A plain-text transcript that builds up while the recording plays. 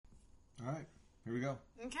All right, here we go.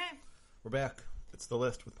 Okay. We're back. It's The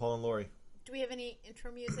List with Paul and Lori. Do we have any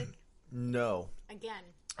intro music? No. Again,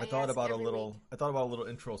 I thought about a every little. week. I thought about a little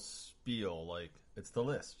intro spiel, like it's The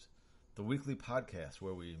List, the weekly podcast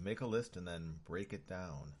where we make a list and then break it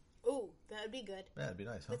down. Ooh, that would be good. Yeah, that'd be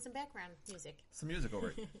nice, huh? With some background music. Some music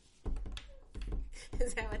over it.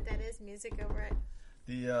 Is that what that is? Music over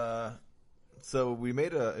it? So we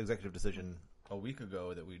made an executive decision a week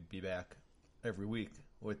ago that we'd be back every week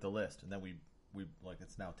with The List, and then we like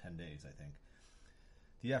it's now 10 days, I think.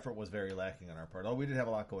 The effort was very lacking on our part. Oh, we did have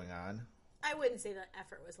a lot going on. I wouldn't say the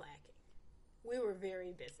effort was lacking. We were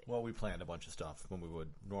very busy. Well, we planned a bunch of stuff when we would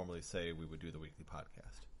normally say we would do the weekly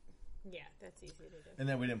podcast. Yeah, that's easy to do. And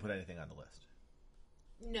then we didn't put anything on the list.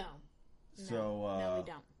 No. So, no,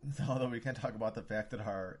 we don't. Although we can talk about the fact that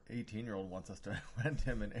our 18-year-old wants us to rent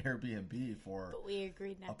him an Airbnb for But we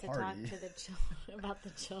agreed not to party. talk to the children about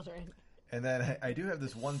the children. And then I do have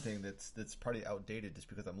this one thing that's pretty outdated just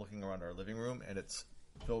because I'm looking around our living room and it's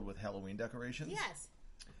filled with Halloween decorations. Yes.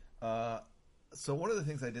 So one of the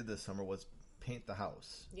things I did this summer was paint the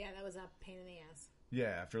house. Yeah, that was a pain in the ass.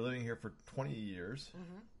 Yeah, after living here for 20 years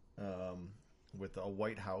with a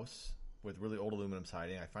white house with really old aluminum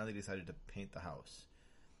siding, I finally decided to paint the house.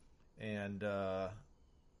 And as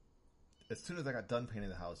soon as I got done painting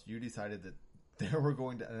the house, you decided that there were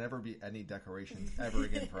going to never be any decorations ever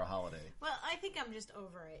again for a holiday. Well, I think I'm just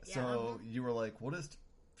over it. Yeah. So you were like, we'll just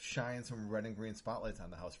shine some red and green spotlights on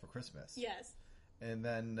the house for Christmas. Yes. And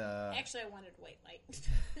then... Actually, I wanted white light.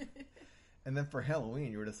 And then for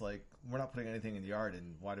Halloween, you were just like, we're not putting anything in the yard,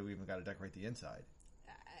 and why do we even got to decorate the inside?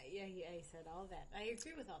 Yeah, I said all that. I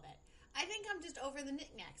agree with all that. I think I'm just over the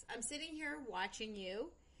knickknacks. I'm sitting here watching you,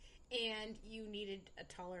 and you needed a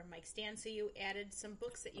taller mic stand, so you added some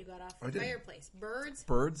books that you got off the fireplace.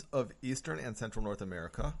 Birds of Eastern and Central North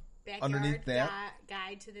America. Backyard Underneath that,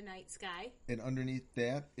 Guide to the Night Sky. And underneath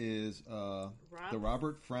that is the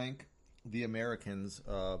Robert Frank, The Americans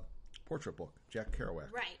portrait book, Jack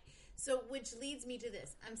Kerouac. Right. So, which leads me to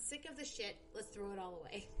this. I'm sick of the shit. Let's throw it all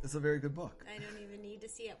away. It's a very good book. I don't even need to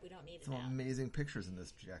see it. We don't need it Some out. amazing pictures in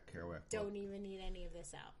this Jack Kerouac book. Don't even need any of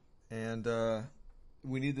this out. And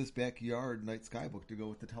we need this backyard night sky book to go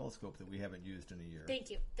with the telescope that we haven't used in a year. Thank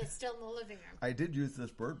you. That's still in the living room. I did use this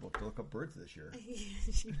bird book to look up birds this year.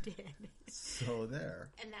 Yes, you did. So there.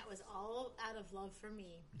 And that was all out of love for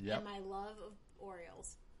me. Yep. And my love of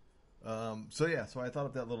Orioles. So I thought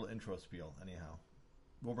of that little intro spiel anyhow.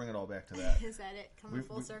 We'll bring it all back to that. Is that it? Coming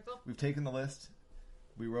full circle? We've taken the list.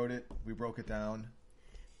 We wrote it. We broke it down.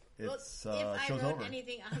 It's well, if I show's wrote over.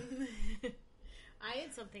 anything on... I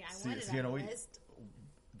had something I wanted on the list.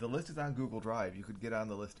 The list is on Google Drive. You could get on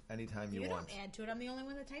the list anytime you want. You don't add to it. I'm the only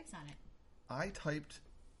one that types on it. I typed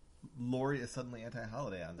Lori is suddenly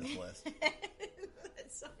anti-holiday on this list.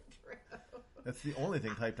 That's so true. That's the only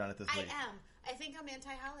thing typed on it this week. I am. I think I'm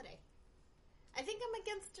anti-holiday. I think I'm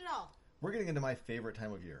against it all. We're getting into my favorite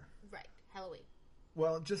time of year. Right. Halloween.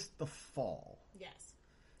 Well, just the fall. Yes.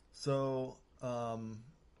 So,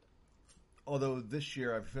 although this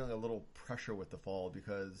year I'm feeling a little pressure with the fall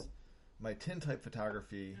because my tintype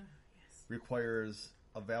photography requires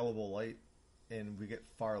available light, and we get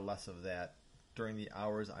far less of that during the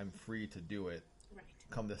hours I'm free to do it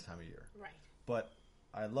come this time of year. Right. But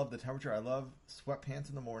I love the temperature. I love sweatpants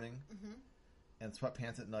in the morning and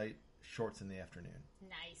sweatpants at night, shorts in the afternoon.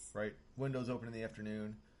 Nice. Right? Windows open in the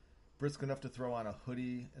afternoon. Brisk enough to throw on a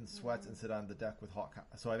hoodie and sweats and sit on the deck with hot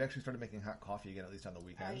So I've actually started making hot coffee again, at least on the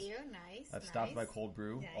weekends. Are you? Nice. I've stopped by cold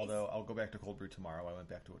brew, although I'll go back to cold brew tomorrow. I went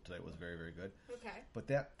back to it today. It was very, very good. Okay. But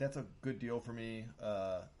that's a good deal for me.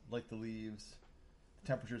 Like the leaves. The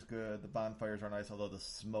temperature's good. The bonfires are nice, although the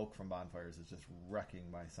smoke from bonfires is just wrecking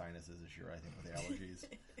my sinuses this year, I think, with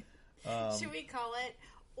the allergies. Should we call it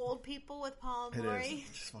old people with Paul and It Lori? is.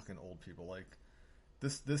 Just fucking old people. Like,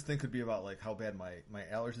 this thing could be about like how bad my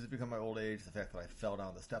allergies have become my old age. The fact that I fell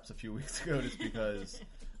down the steps a few weeks ago just because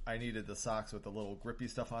I needed the socks with the little grippy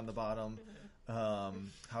stuff on the bottom.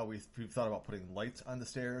 How we've thought about putting lights on the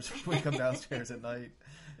stairs when we come downstairs at night.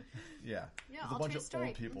 Yeah. There's a bunch of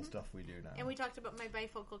old people stuff we do now. And we talked about my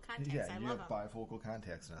bifocal contacts. Yeah, I you love have them. bifocal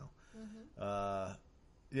contacts now.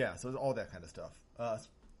 So all that kind of stuff.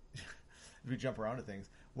 If we jump around to things,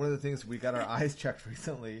 one of the things we got our eyes checked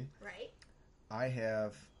recently. Right. I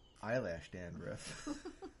have eyelash dandruff. I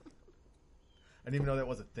didn't even know that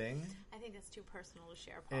was a thing. I think that's too personal to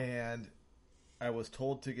share, Paul. And I was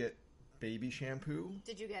told to get baby shampoo.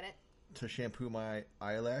 Did you get it? To shampoo my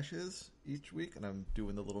eyelashes each week, and I'm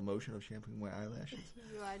doing the little motion of shampooing my eyelashes.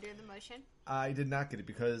 You are doing the motion? I did not get it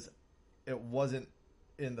because it wasn't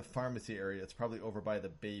in the pharmacy area. It's probably over by the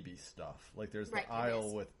baby stuff. Like there's the Right, it aisle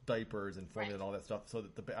is. with diapers and formula and all that stuff. So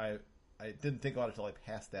that I didn't think about it until I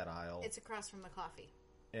passed that aisle. It's across from the coffee.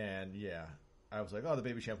 And yeah, I was like, oh, the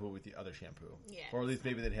baby shampoo with the other shampoo. Yeah. Or at least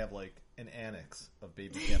maybe they'd have like an annex of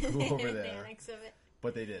baby shampoo over there. An annex of it.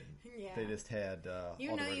 But they didn't. Yeah. They just had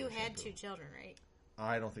You all the know you regular had shampoo. 2 children, right?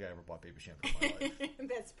 I don't think I ever bought baby shampoo in my life.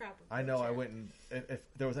 That's probably I know true. I went and if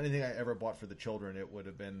there was anything I ever bought for the children, it would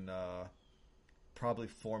have been probably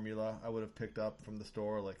formula I would have picked up from the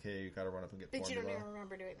store. Like, hey, you got to run up and get But formula. you don't even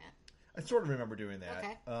remember doing that. I sort of remember doing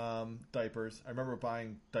that. Okay. Diapers. I remember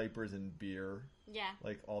buying diapers and beer. Yeah.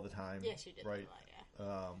 Like all the time. Yes, you did. Right. That a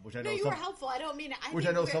lot, yeah. Which I know No, you some, were helpful. I don't mean. which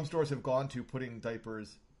I know some stores have gone to putting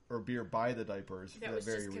diapers or beer by the diapers That for was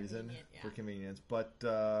that very just reason convenient, yeah. for convenience. But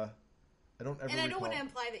I don't ever. And I don't recall... want to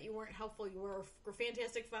imply that you weren't helpful. You were a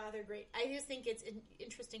fantastic father. Great. I just think it's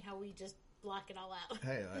interesting how we just block it all out.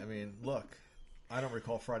 Hey, I mean, look. I don't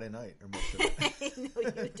recall Friday night or most of it.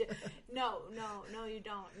 No, you do. No, you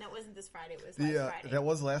don't. That wasn't this Friday. It was last Friday. That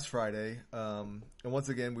was last Friday. And once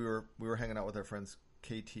again, we were hanging out with our friends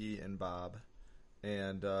KT and Bob,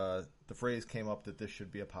 and the phrase came up that this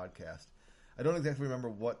should be a podcast. I don't exactly remember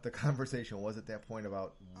what the conversation was at that point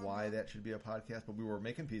about why that should be a podcast, but we were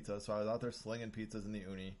making pizzas, so I was out there slinging pizzas in the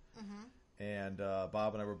uni, and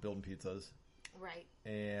Bob and I were building pizzas. Right.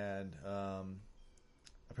 And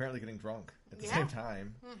apparently getting drunk at the same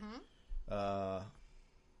time.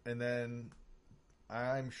 And then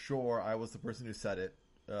I'm sure I was the person who said it.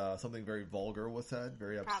 Something very vulgar was said,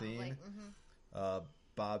 very obscene.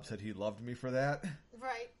 Bob said he loved me for that.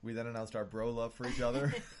 Right. We then announced our bro love for each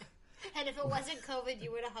other. And if it wasn't COVID,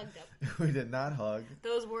 you would have hugged him. We did not hug.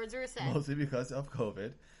 Those words were said. Mostly because of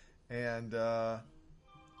COVID. And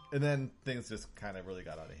then things just kind of really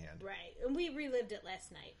got out of hand. Right. And we relived it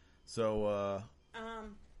last night. So,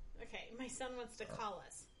 okay, my son wants to call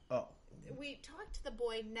us. Oh. We talked to the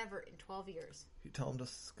boy never in 12 years. You tell him to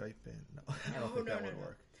Skype in. No, I don't think that would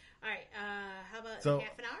work. All right, how about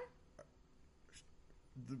half an hour?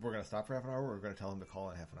 We're going to stop for half an hour, or we're going to tell him to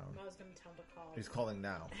call in half an hour? I was going to tell him to call. He's calling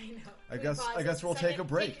now. I know. I guess we'll take a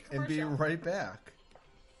break and be right back.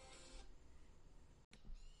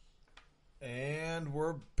 And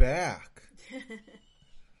we're back.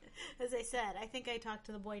 As I said, I think I talked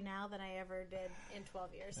to the boy now than I ever did in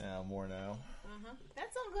 12 years. Yeah, more now.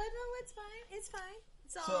 That's all good. No, it's fine. It's fine.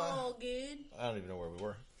 It's all good. I don't even know where we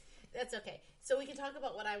were. That's okay. So we can talk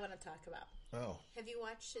about what I want to talk about. Oh. Have you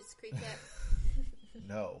watched Schitt's Creek yet?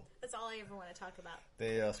 No. That's all I ever want to talk about.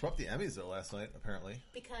 They swept the Emmys, though, last night, apparently.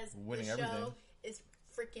 Because winning the show everything. is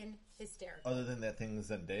freaking hysterical. Other than that thing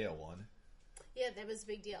Zendaya won. Yeah, that was a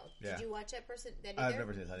big deal. Yeah. Did you watch that person? I've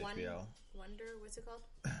never seen it on HBO. Wonder, what's it called?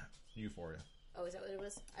 Euphoria. Oh, is that what it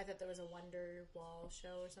was? I thought there was a Wonder Wall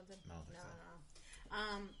show or something. No.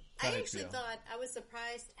 I actually thought, I was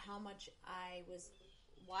surprised how much I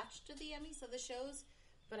watched the Emmys of the shows,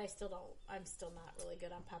 but I'm still not really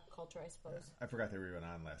good on pop culture, I suppose. Yeah. I forgot they were even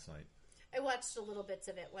on last night. I watched a little bits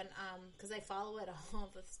of it when, because I follow it, all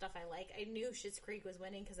the stuff I like. I knew Schitt's Creek was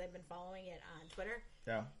winning because I've been following it on Twitter.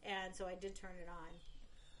 Yeah. And so I did turn it on.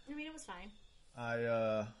 I mean, it was fine.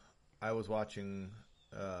 I was watching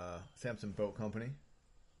Samson Boat Company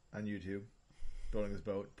on YouTube, building his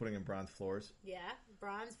boat, putting in bronze floors. Yeah,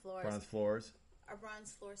 bronze floors. Bronze floors. Are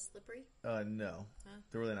bronze floors slippery? No. Huh?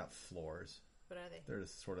 They're really not floors. What are they? They're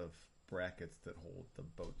just sort of brackets that hold the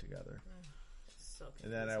boat together. So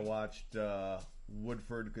and then I watched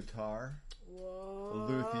Woodford Guitar. Whoa. A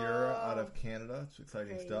luthier out of Canada. It's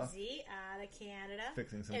exciting stuff. Crazy, out of Canada.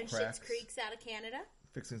 Fixing some and cracks. Schitt's Creek's out of Canada.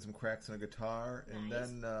 Fixing some cracks in a guitar. Nice.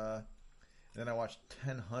 And then I watched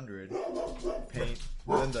 1000 paint.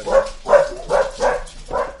 Then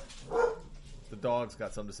the dog's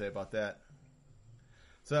got something to say about that.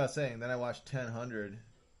 So I was saying, then I watched 1000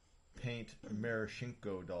 paint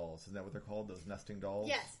Marashenko dolls. Isn't that what they're called? Those nesting dolls?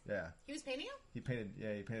 Yes. Yeah. He was painting them? He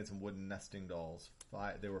painted some wooden nesting dolls.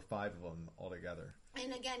 There were 5 of them altogether.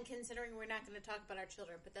 And again, considering we're not going to talk about our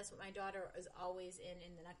children, but that's what my daughter is always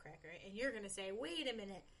in the Nutcracker. And you're going to say, wait a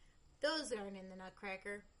minute, those aren't in the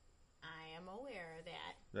Nutcracker. I am aware of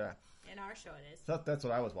that. Yeah. In our show it is. So that's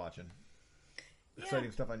what I was watching. Yeah.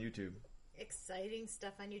 Exciting stuff on YouTube. Exciting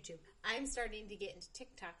stuff on YouTube. I'm starting to get into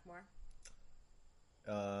TikTok more.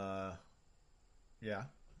 Yeah.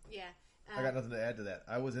 Yeah. I got nothing to add to that.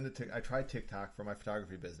 I was I tried TikTok for my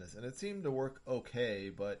photography business, and it seemed to work okay,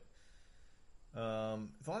 but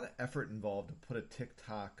there's a lot of effort involved to put a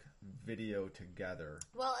TikTok video together.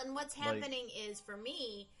 Well, and what's happening is, for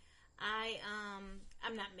me,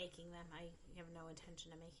 I'm not making them. I have no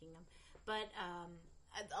intention of making them. But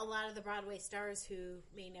a lot of the Broadway stars who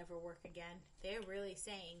may never work again, they're really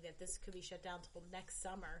saying that this could be shut down till next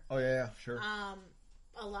summer. Oh yeah, sure.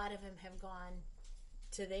 A lot of them have gone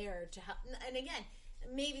to there to help, and again,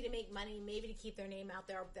 maybe to make money, maybe to keep their name out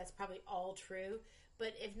there. That's probably all true.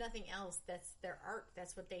 But if nothing else, that's their art.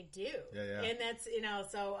 That's what they do. Yeah. And that's,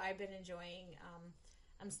 so I've been enjoying,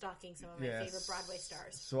 I'm stalking some of my favorite Broadway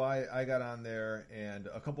stars. So I got on there, and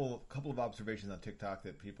a couple of observations on TikTok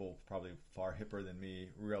that people probably far hipper than me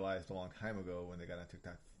realized a long time ago when they got on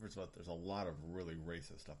TikTok. First of all, there's a lot of really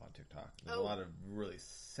racist stuff on TikTok. There's a lot of really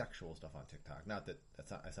sexual stuff on TikTok. Not that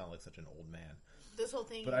I sound like such an old man. This whole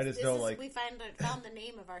thing, but I just know, like, we found the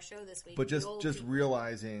name of our show this week. But just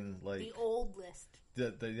realizing, like, the old list,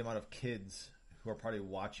 the amount of kids who are probably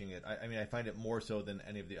watching it. I mean, I find it more so than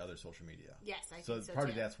any of the other social media. Yes, I think so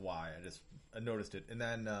partly too. That's why I noticed it, and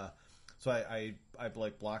then so I've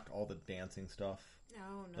like blocked all the dancing stuff.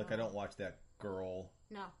 No. Like, I don't watch that girl.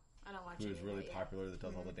 No, I don't watch. Who is really popular that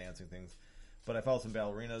does all the dancing things. But I follow some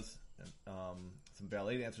ballerinas, some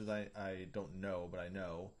ballet dancers I don't know, but I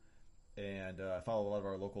know. And I follow a lot of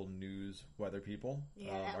our local news weather people.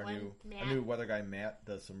 Yeah, our new weather guy Matt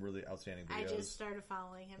does some really outstanding videos. I just started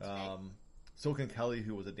following him today. Silken Kelly,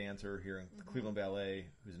 who was a dancer here in Cleveland Ballet,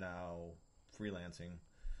 who's now freelancing.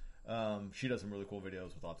 She does some really cool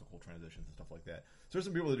videos with lots of cool transitions and stuff like that. So there's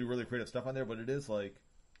some people that do really creative stuff on there, but it is like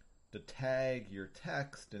to tag your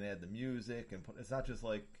text and add the music, and it's not just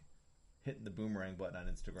like hitting the boomerang button on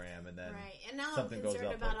Instagram and then and now something I'm goes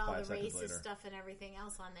concerned up about like all 5 the seconds racist later. stuff and everything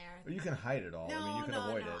else on there. But you can hide it all. I mean, you can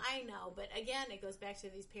avoid it. I know, but again, it goes back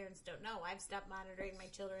to these parents don't know. I've stopped monitoring my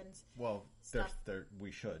children's. Well, stuff.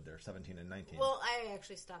 we should. They're 17 and 19. Well, I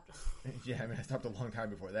actually stopped. Yeah, I mean, I stopped a long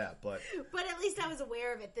time before that, but at least I was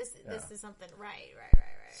aware of it. This is something. Right.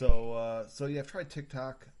 So yeah, I've tried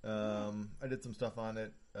TikTok. I did some stuff on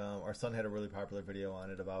it. Our son had a really popular video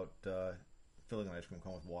on it about filling an ice cream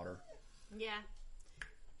cone with water. Yeah.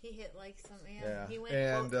 He hit like something. Yeah. He went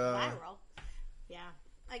viral. Yeah.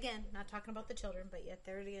 Again, not talking about the children, but yet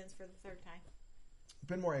there it is for the third time.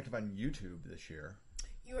 Been more active on YouTube this year.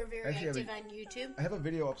 You were very active on YouTube. I have a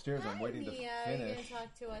video upstairs. I'm waiting to finish. You're gonna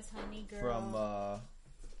talk to us, honey girl.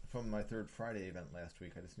 From my Third Friday event last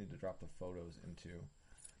week. I just need to drop the photos into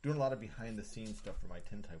doing a lot of behind the scenes stuff for my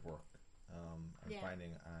tintype work. I'm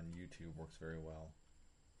finding on YouTube works very well.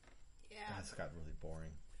 Yeah. That's got really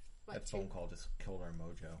boring. That phone call just killed our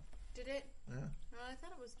mojo. Did it? Yeah. Well, I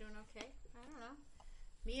thought it was doing okay. I don't know.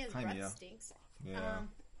 Mia's breath Mia. stinks. Yeah.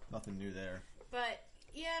 Nothing new there. But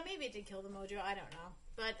yeah, maybe it did kill the mojo. I don't know.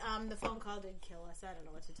 But the phone call did kill us. I don't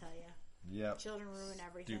know what to tell you. Yep. Children ruin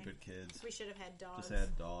everything. Stupid kids. We should have had dogs. Just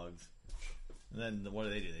had dogs. And then what do?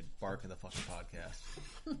 They bark in the fucking podcast.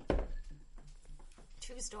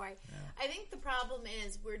 True story. Yeah. I think the problem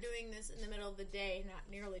is we're doing this in the middle of the day, not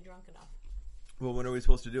nearly drunk enough. Well, when are we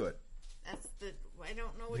supposed to do it? I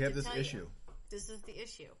don't know what to tell you. We have this issue. This is the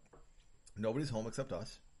issue. Nobody's home except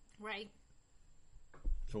us. Right.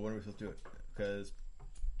 So when are we supposed to do it? Because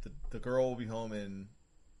the girl will be home in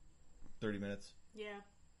 30 minutes. Yeah.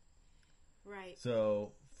 Right.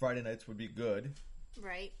 So Friday nights would be good.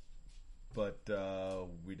 Right. But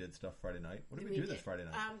we did stuff Friday night. What did we do this Friday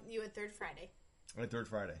night? You had Third Friday. I had Third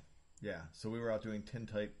Friday. Yeah. So we were out doing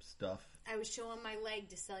tintype stuff. I was showing my leg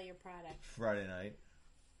to sell your product. Friday night.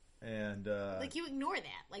 And like, you ignore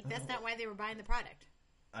that. Like, that's not why they were buying the product.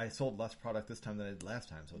 I sold less product this time than I did last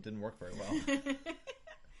time, so it didn't work very well.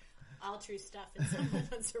 All true stuff, and someone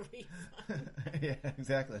wants a refund. Yeah,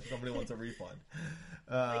 exactly. Somebody wants a refund.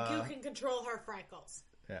 Like, you can control her freckles.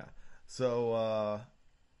 Yeah. So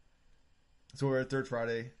we're at Third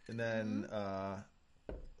Friday, and then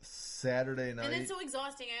Saturday night. And it's so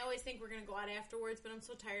exhausting. I always think we're going to go out afterwards, but I'm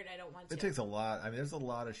so tired I don't want to. It takes a lot. I mean, there's a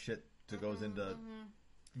lot of shit that goes into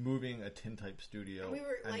moving a tintype studio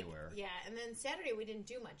anywhere. Yeah, and then Saturday we didn't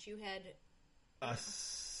do much. You had a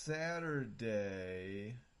Saturday.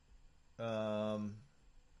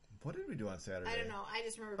 What did we do on Saturday? I don't know. I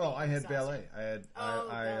just remember. I had ballet. I had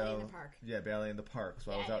ballet in the park. Yeah, ballet in the park.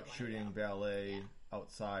 So I was out shooting ballet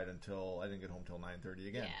outside until I didn't get home till 9:30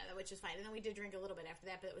 again. Yeah, which is fine. And then we did drink a little bit after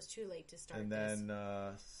that, but it was too late to start. And then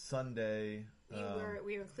Sunday, we were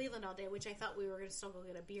in Cleveland all day, which I thought we were going to still go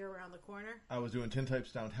get a beer around the corner. I was doing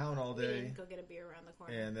tintypes downtown all day. We didn't go get a beer around the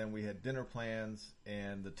corner. And then we had dinner plans,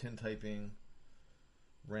 and the tintyping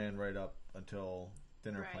ran right up until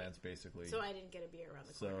dinner plans, basically. So I didn't get a beer around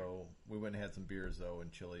the corner. So we went and had some beers, though, and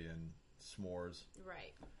chili and s'mores.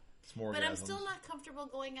 Right. S'moregasms. But I'm still not comfortable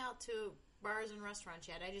going out to bars and restaurants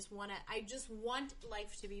yet. I just want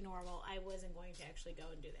life to be normal. I wasn't going to actually go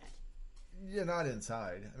and do that. Yeah, not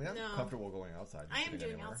inside. I mean, I'm No. comfortable going outside. I am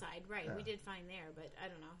doing anywhere. outside, right. Yeah. We did fine there, but I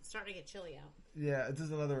don't know. It's starting to get chilly out. Yeah, this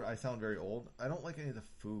is another. I sound very old. I don't like any of the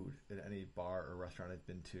food at any bar or restaurant I've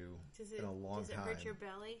been to in a long time. Does it hurt your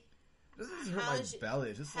belly? It doesn't hurt my belly.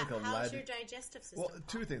 It's just like a how's lead. your digestive system? Well,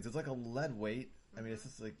 two things. It's like a lead weight. I mean, it's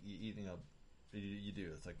just like you eating a. You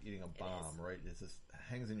do. It's like eating a bomb, right? It just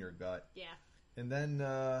hangs in your gut. Yeah. And then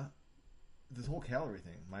this whole calorie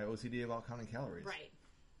thing. My OCD about counting calories. Right.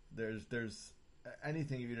 There's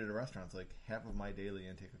anything you eat at a restaurant. It's like half of my daily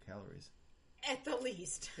intake of calories. At the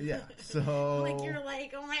least. Yeah. So like you're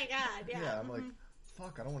like, oh my god. Yeah. Yeah. I'm like,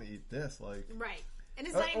 fuck. I don't want to eat this. Like. Right. And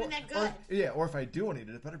it's not even that good. Or if I do want to eat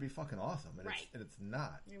it, it better be fucking awesome. And right. It's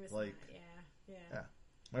not. It was like. Not. Yeah.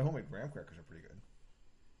 My homemade graham crackers are pretty good.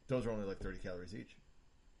 Those are only like 30 calories each.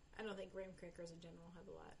 I don't think graham crackers in general have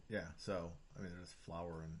a lot. Yeah, so I mean, there's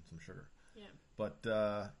flour and some sugar. Yeah. But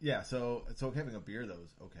yeah, so having a beer though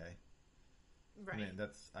is okay. Right. I mean,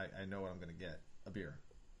 I know what I'm going to get. A beer.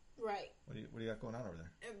 Right. What do you got going on over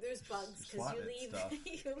there? There's bugs because stuff.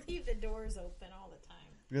 you leave the doors open all the time.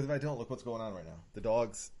 Because if I don't, look what's going on right now. The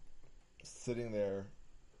dog's sitting there,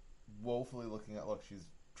 woefully looking at. Look, she's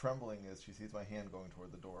trembling as she sees my hand going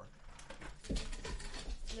toward the door.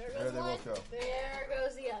 There goes they one. both go. There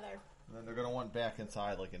goes the other. And then they're going to want back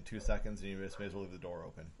inside like in 2 seconds, and you just may as well leave the door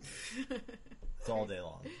open. It's all day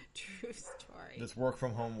long. True story. This work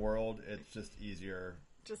from home world, it's just easier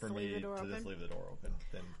for to me leave the door to open? just leave the door open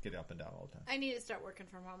than get up and down all the time. I need to start working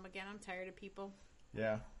from home again. I'm tired of people.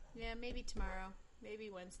 Yeah. Yeah, maybe tomorrow. Maybe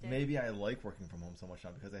Wednesday. Maybe I like working from home so much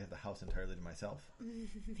now because I have the house entirely to myself.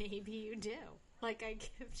 Maybe you do. Like I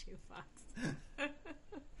give 2 fucks. Did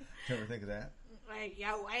you ever think of that?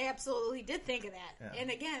 I absolutely did think of that. Yeah.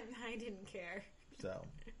 And again, I didn't care. So.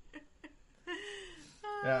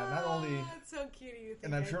 Yeah, not only... It's so cute of you.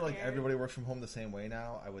 And I'm sure like everybody works from home the same way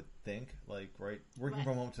now, I would think. Like, right? Working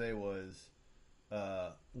from home today was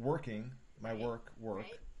working, my work, Right.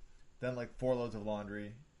 then like 4 loads of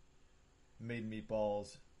laundry, made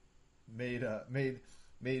meatballs, made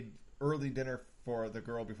early dinner for the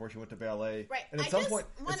girl before she went to ballet. Right. And at some point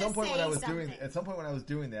when I was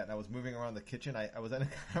doing that and I was moving around the kitchen, I was in a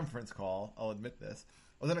conference call. I'll admit this.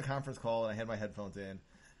 I was in a conference call and I had my headphones in and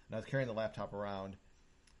I was carrying the laptop around.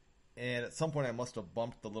 And at some point I must have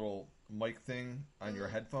bumped the little mic thing on your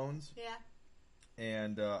headphones. Yeah.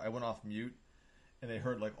 And I went off mute and they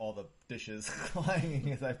heard like all the dishes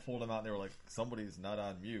clanging as I pulled them out and they were like, somebody's not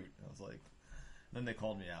on mute. And I was like, then they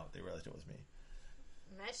called me out. They realized it was me.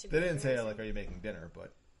 They didn't say like, "Are you making dinner?"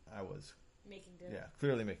 But I was making dinner. Yeah,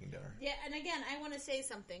 clearly making dinner. Yeah, and again, I want to say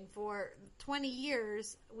something. For 20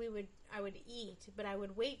 years, I would eat, but I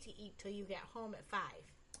would wait to eat till you get home at 5.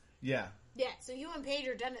 Yeah. Yeah. So you and Paige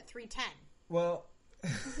are done at 3:10. Well.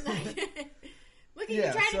 Look at you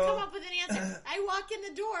trying to come up with an answer. I walk in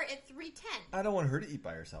the door at 3:10. I don't want her to eat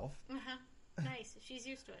by herself. Nice. She's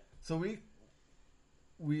used to it. So we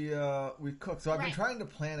cook. So I've been trying to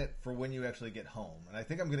plan it for when you actually get home, and I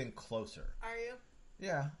think I'm getting closer. Are you?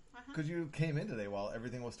 Yeah, because you came in today while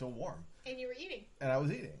everything was still warm, and you were eating, and I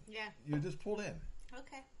was eating. Yeah, you just pulled in.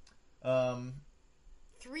 Okay. 3:10,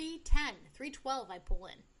 3:12. I pull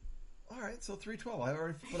in. All right, so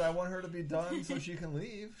 3:12. But I want her to be done so she can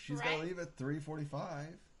leave. She's got to leave at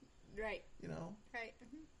 3:45. Right. You know. Right.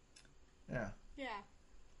 Yeah. Yeah.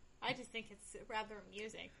 I just think it's rather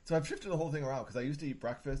amusing. So I've shifted the whole thing around because I used to eat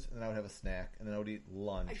breakfast and then I would have a snack and then I would eat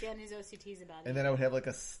lunch. Again, his OCT's about it. And then I would have like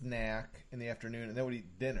a snack in the afternoon and then I would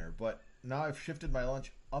eat dinner. But now I've shifted my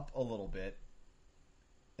lunch up a little bit,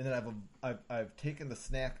 and then I've taken the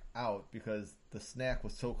snack out because the snack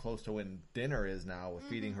was so close to when dinner is now with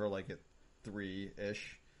feeding her like at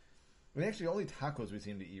 3-ish. I mean, actually, only tacos we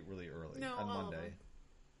seem to eat really early on Monday.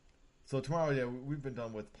 So tomorrow, yeah, we've been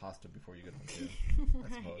done with pasta before you get home too,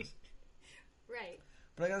 I suppose. Right.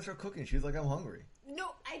 But I gotta start cooking. She's like, I'm hungry.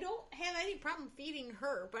 No, I don't have any problem feeding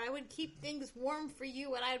her, but I would keep things warm for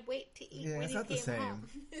you, and I'd wait to eat when you came home.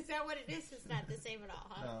 Is that what it is? It's not the same at all,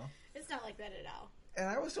 huh? No. It's not like that at all. And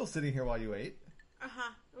I was still sitting here while you ate.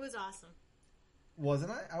 Uh-huh. It was awesome.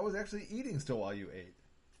 Wasn't I? I was actually eating still while you ate.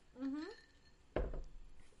 Mm-hmm.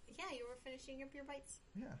 Yeah, you were finishing up your bites.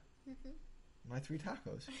 Yeah. Mm-hmm. My 3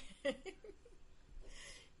 tacos.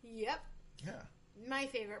 Yep. Yeah. My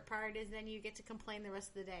favorite part is then you get to complain the rest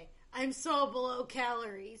of the day. I'm so below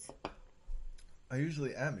calories. I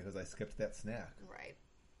usually am because I skipped that snack. Right.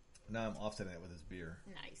 Now I'm offsetting it with this beer.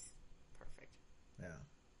 Nice. Perfect. Yeah.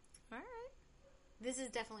 All right. This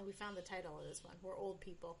is definitely, we found the title of this one. We're old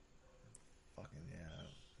people. Fucking yeah.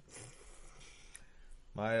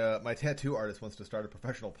 My tattoo artist wants to start a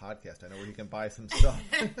professional podcast. I know where he can buy some stuff.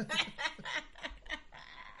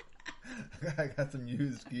 I got some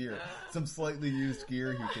used gear, some slightly used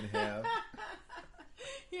gear you can have.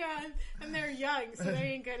 Yeah, and they're young, so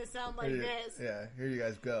they ain't gonna sound like this. Yeah, here you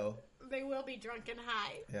guys go. They will be drunk and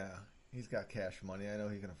high. Yeah, he's got cash money. I know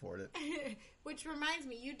he can afford it. Which reminds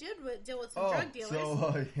me, you did deal with some drug dealers.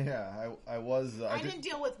 So, I was... I didn't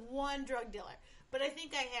deal with one drug dealer, but I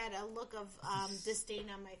think I had a look of disdain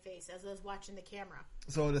on my face as I was watching the camera.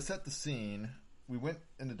 So to set the scene, we went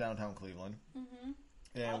into downtown Cleveland. Mm-hmm.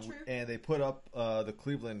 And they put up the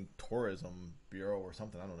Cleveland Tourism Bureau or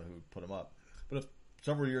something. I don't know who put them up. But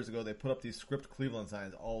several years ago, they put up these script Cleveland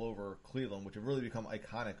signs all over Cleveland, which have really become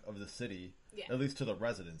iconic of the city, at least to the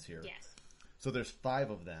residents here. Yes. So there's 5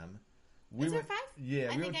 of them. Is there 5? Yeah.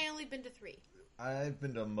 I think I only been to 3. I've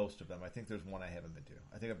been to most of them. I think there's one I haven't been to.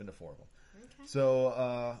 I think I've been to 4 of them. Okay.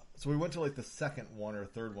 So we went to like the second one or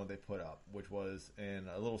third one they put up, which was in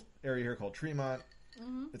a little area here called Tremont.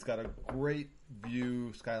 Mm-hmm. It's got a great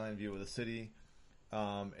view, skyline view of the city.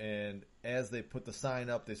 And as they put the sign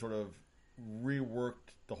up, they sort of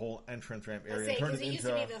reworked the whole entrance ramp area. Because it used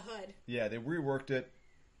to be the hood. Yeah, they reworked it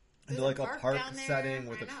into like a park setting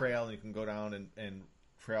with a trail, and you can go down and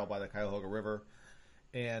trail by the Cuyahoga River.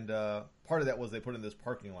 And part of that was they put in this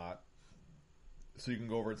parking lot, so you can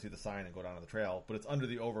go over and see the sign and go down to the trail. But it's under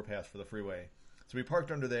the overpass for the freeway. So we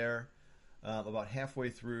parked under there. About halfway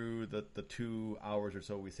through the 2 hours or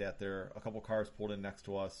so we sat there, a couple cars pulled in next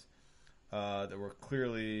to us that were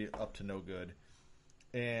clearly up to no good.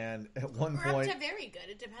 And at one point... up to very good.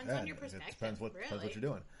 It depends on your perspective. It depends what you're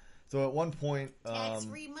doing. So at one point...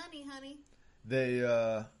 tax-free money, honey.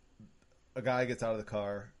 A guy gets out of the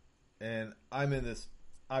car, and I'm in this...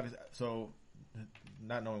 So,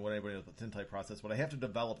 not knowing what anybody knows about the tin type process, but I have to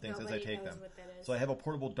develop things as I take them. So I have a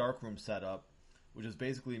portable darkroom set up, which is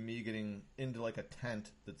basically me getting into like a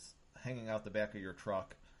tent that's hanging out the back of your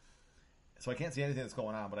truck. So I can't see anything that's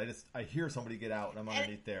going on, but I hear somebody get out, and I'm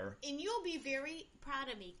underneath there. And you'll be very proud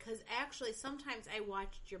of me, because actually sometimes I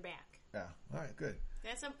watched your back. Yeah, all right, good.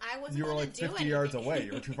 I wasn't You were going like to do 50 anything. yards away.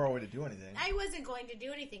 You were too far away to do anything. I wasn't going to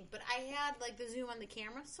do anything, but I had like the zoom on the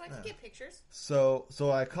camera, so I could get pictures. So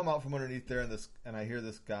I come out from underneath there, and I hear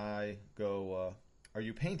this guy go, "Are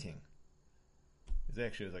you painting?" He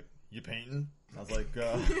actually was like, "You painting?" I was like,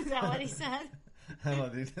 Is that what he said? I don't know.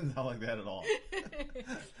 He didn't sound like that at all.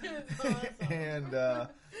 Awesome. And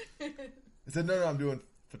he said, "No, I'm doing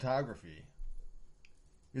photography."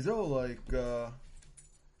 He's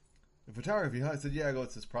photography, huh? I said, "Yeah." I go,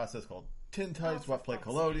 "It's this process called tin types, wet plate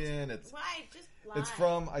collodion." Why? Just lie. It's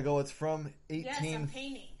from 18... Yes, I'm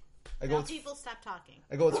painting. People stop talking.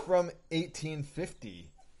 I go, "It's from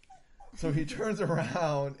 1850. So he turns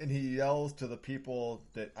around and he yells to the people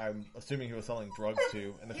that I'm assuming he was selling drugs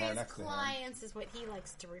to in the car next to him. His clients is what he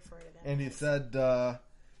likes to refer to them. And he said,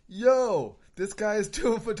 "Yo, this guy is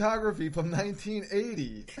doing photography from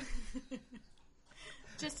 1980.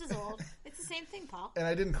 Just as old. It's the same thing, Paul. And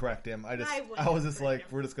I didn't correct him. I was just like,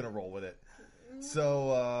 we're just going to roll with it. Mm-hmm.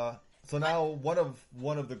 So now one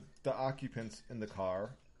of the occupants in the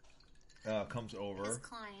car comes over. His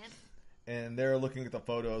client. And they're looking at the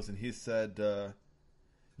photos, and he said,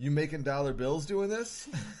 "You making dollar bills doing this?"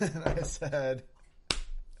 And I said,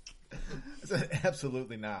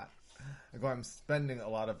 "Absolutely not." I go, "I'm spending a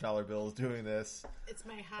lot of dollar bills doing this. It's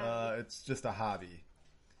my hobby. It's just a hobby."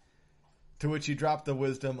 To which he dropped the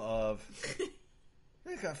wisdom of,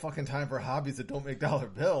 "I ain't got fucking time for hobbies that don't make dollar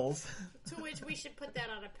bills." To which we should put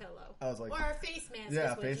that on a pillow. I was like, or a face mask.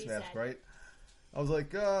 Yeah, face mask, right? I was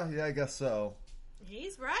like, yeah, I guess so.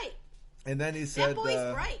 He's right. And then he said, that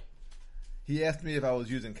boy's right. He asked me if I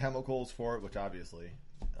was using chemicals for it, which obviously.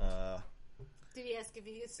 Did he ask if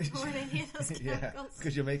you stored any of those chemicals? Yeah.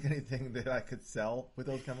 Could you make anything that I could sell with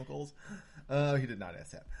those chemicals? He did not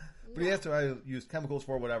ask that. But he asked if I used chemicals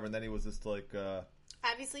for whatever, and then he was just like...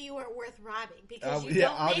 obviously, you weren't worth robbing because I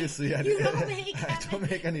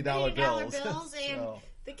don't make any dollar bills. And so,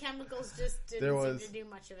 the chemicals just didn't seem to do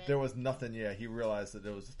much of it. There was nothing. Yeah, he realized that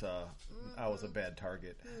it was just I was a bad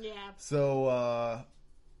target. Yeah. So,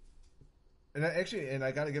 and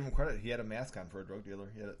I got to give him credit. He had a mask on for a drug dealer.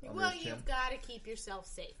 You've got to keep yourself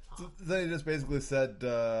safe, Paul. So then he just basically said,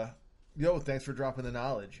 "Yo, thanks for dropping the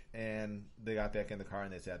knowledge." And they got back in the car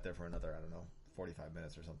and they sat there for another, 45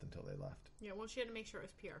 minutes or something until they left. Yeah, well, she had to make sure it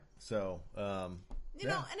was pure. So, you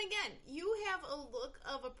know, and again, you have a look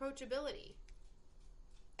of approachability.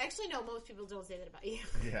 Actually, no, most people don't say that about you.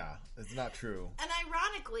 Yeah, it's not true. And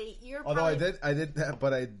ironically, you're Although I did that,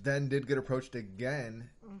 but I then did get approached again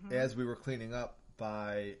as we were cleaning up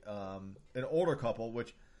by an older couple,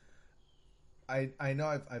 which I know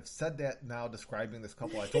I've said that now describing this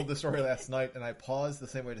couple. I told this story last night, and I paused the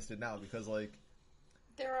same way I just did now because, like,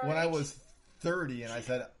 when I was 30, and I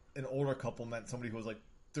said an older couple meant somebody who was like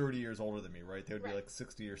 30 years older than me, right? They would be Right. like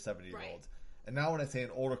 60 or 70 years Right. old. And now when I say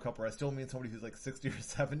an older couple, I still mean somebody who's like 60 or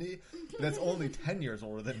 70. That's only 10 years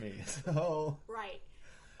older than me. So Right.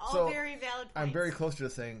 All So, very valid points. I'm very close to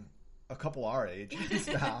just saying a couple our age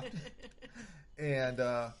stopped.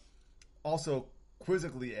 And also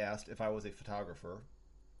quizzically asked if I was a photographer,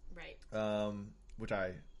 Right. which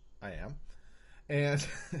I am. And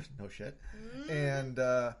no shit. And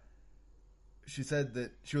she said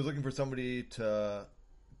that she was looking for somebody to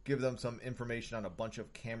give them some information on a bunch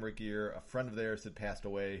of camera gear. A friend of theirs had passed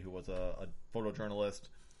away who was a photojournalist,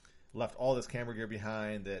 left all this camera gear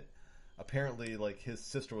behind that apparently like his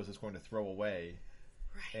sister was just going to throw away.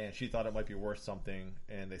 Right. And she thought it might be worth something,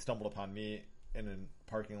 and they stumbled upon me in a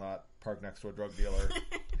parking lot parked next to a drug dealer.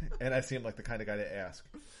 And I seemed like the kind of guy to ask.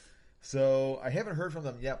 So I haven't heard from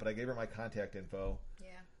them yet, but I gave her my contact info. Yeah.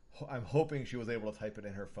 I'm hoping she was able to type it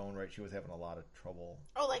in her phone right. She was having a lot of trouble.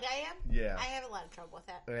 Oh, like I am? Yeah. I have a lot of trouble with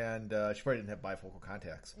that. And she probably didn't have bifocal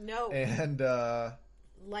contacts. No. And,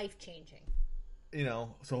 Life-changing. you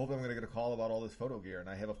know, so hopefully I'm going to get a call about all this photo gear. And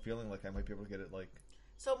I have a feeling like I might be able to get it, like,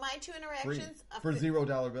 So my two free interactions... for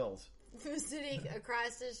 $0 bills. Sitting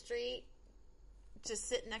across the street, just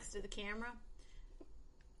sitting next to the camera.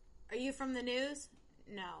 Are you from the news?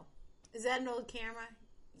 No. Is that an old camera?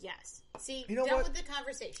 Yes. See, You know done what? with the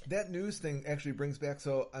conversation. That news thing actually brings back.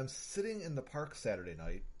 So I'm sitting in the park Saturday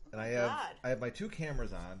night, and I have my two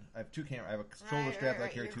cameras on. I have two cameras. I have a shoulder strap. And I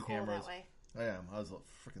carry You're two cool cameras. That way. I am. I was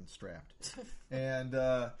freaking strapped, and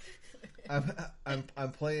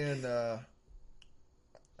I'm playing.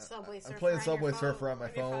 Subway Surfer. I'm playing on Subway your phone. Surfer on my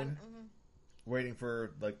your phone. Mhm. Waiting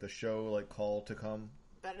for like the show like call to come.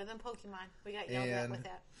 Better than Pokemon. We got yelled at And- with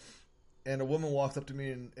that. And a woman walks up to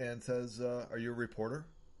me and says, "Are you a reporter?"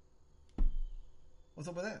 What's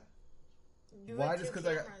up with that? You Why have just two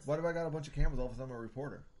because cameras. why do I got a bunch of cameras? All of a sudden I'm a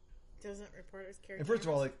reporter. Doesn't reporters carry And first of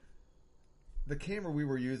all, cameras? like the camera we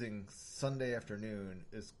were using Sunday afternoon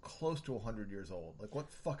is close to 100 years old. Like, what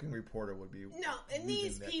fucking reporter would be? No, and using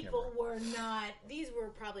these that people camera? were not. These were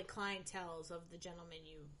probably clientels of the gentleman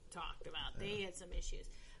you talked about. They had some issues,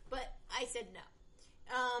 but I said no.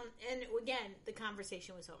 And again, the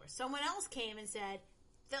conversation was over. Someone else came and said,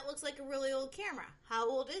 "That looks like a really old camera. How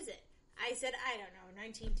old is it?" I said, "I don't know,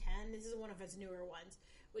 1910. This is one of its newer ones,"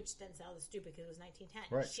 which then sounded stupid because it was 1910.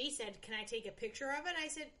 Right. She said, "Can I take a picture of it?" I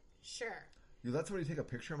said, "Sure." You let somebody take a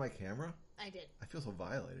picture of my camera? I did. I feel so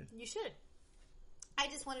violated. You should. I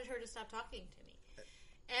just wanted her to stop talking to me.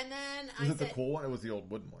 And then Was I it said, the cool one? It was the old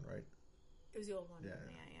wooden one, right? It was the old one. Yeah.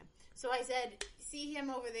 So I said, "See him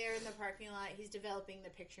over there in the parking lot. He's developing the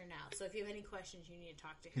picture now. So if you have any questions, you need to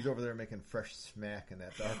talk to him." He's over there making fresh smack in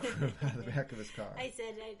that dark room out of the back of his car. I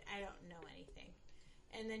said, I don't know anything.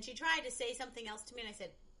 And then she tried to say something else to me, and I said,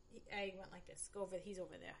 I went like this. Go over. He's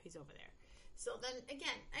over there. He's over there. So then,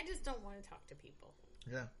 again, I just don't want to talk to people.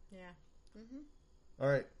 Yeah. Yeah. Mm-hmm. All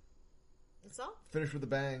right. That's all. Finish with a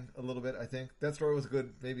bang a little bit, I think. That story was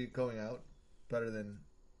good, maybe going out. Better than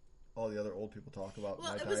all the other old people talk about.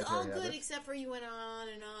 Well, my it was all dietary good habits. except for you went on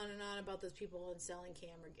and on and on about those people and selling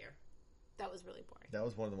camera gear. That was really boring. That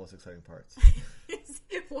was one of the most exciting parts.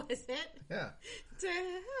 Was it? Yeah. To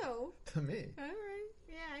who? To me. All right.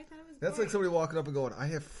 Yeah, I thought it was That's boring. like somebody walking up and going, "I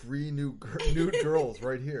have free nude girls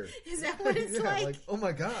right here." Is that what it's Yeah, like? oh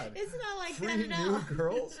my god. It's not like Free that at all. nude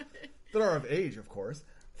girls that are of age, of course.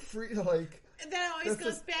 Free, like, And that always That's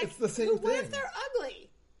goes the- back. it's the same But what if thing. they're ugly?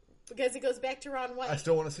 Because it goes back to Ron White. I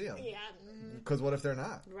still want to see them. Yeah. Mm, Because what if they're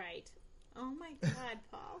not? right. Oh my God,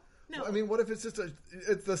 Paul. No. I mean, what if it's just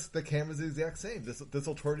the camera's the exact same? This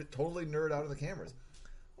will totally nerd out of the cameras.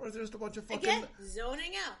 What if there's just a bunch of fucking? Again,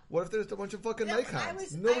 zoning out. What if there's a bunch of fucking No,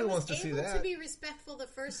 Nikons? Nobody I was wants to see able that. to be respectful the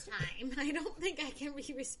first time. I don't think I can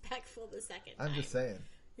be respectful the second time. I'm just saying.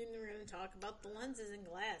 And we're going to talk about the lenses and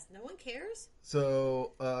glass. No one cares,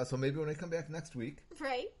 So maybe when I come back next week,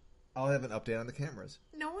 right? I'll have an update on the cameras.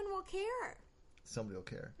 No one will care. Somebody will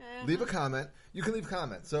care. Uh-huh. Leave a comment. You can leave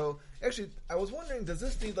comments. So, actually, I was wondering, does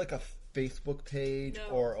this need like a Facebook page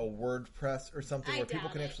No. or a WordPress or something I where people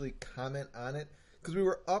doubt can it. actually comment on it? Because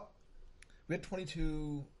we had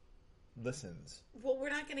 22 listens. Well, we're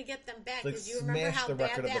not going to get them back Like, because you remember smash how the bad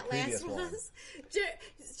record of the that previous last one. was.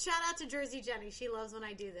 Shout out to Jersey Jenny. She loves when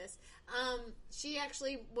I do this. She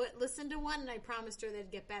actually listened to one, and I promised her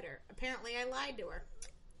they'd get better. Apparently, I lied to her.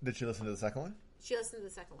 Did she listen to the second one? She listened to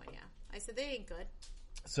the second one. Yeah, I said they ain't good.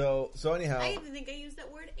 So anyhow, I even think I used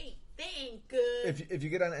that word "ain't." They ain't good. if you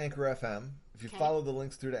get on Anchor FM, if you Okay. follow the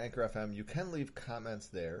links through to Anchor FM, you can leave comments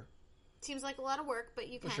there. Seems like a lot of work, but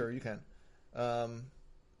you For can. sure, you can.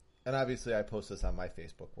 And obviously, I post this on my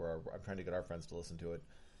Facebook where I'm trying to get our friends to listen to it.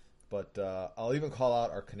 But I'll even call out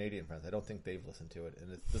our Canadian friends. I don't think they've listened to it,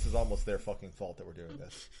 and this is almost their fucking fault that we're doing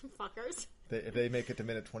this. Fuckers. If they make it to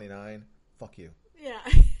minute 29, fuck you. Yeah.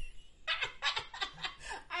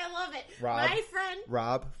 I love it.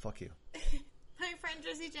 Rob, fuck you. My friend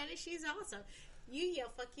Josie Jenny, she's awesome. You yell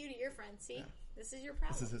fuck you to your friend. See? Yeah. This is your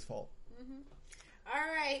problem. This is his fault. Mm-hmm.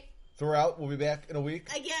 All right. So we're out. We'll be back in a week.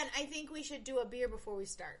 Again, I think we should do a beer before we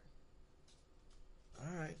start.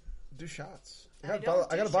 All right. Do shots. I got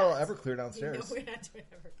a bottle of Everclear downstairs. No, we're not doing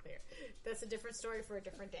Everclear. That's a different story for a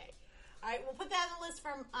different day. All right, we'll put that on the list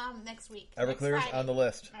from next week. Everclear's on the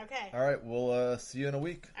list. Okay. All right, we'll see you in a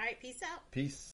week. All right, peace out. Peace.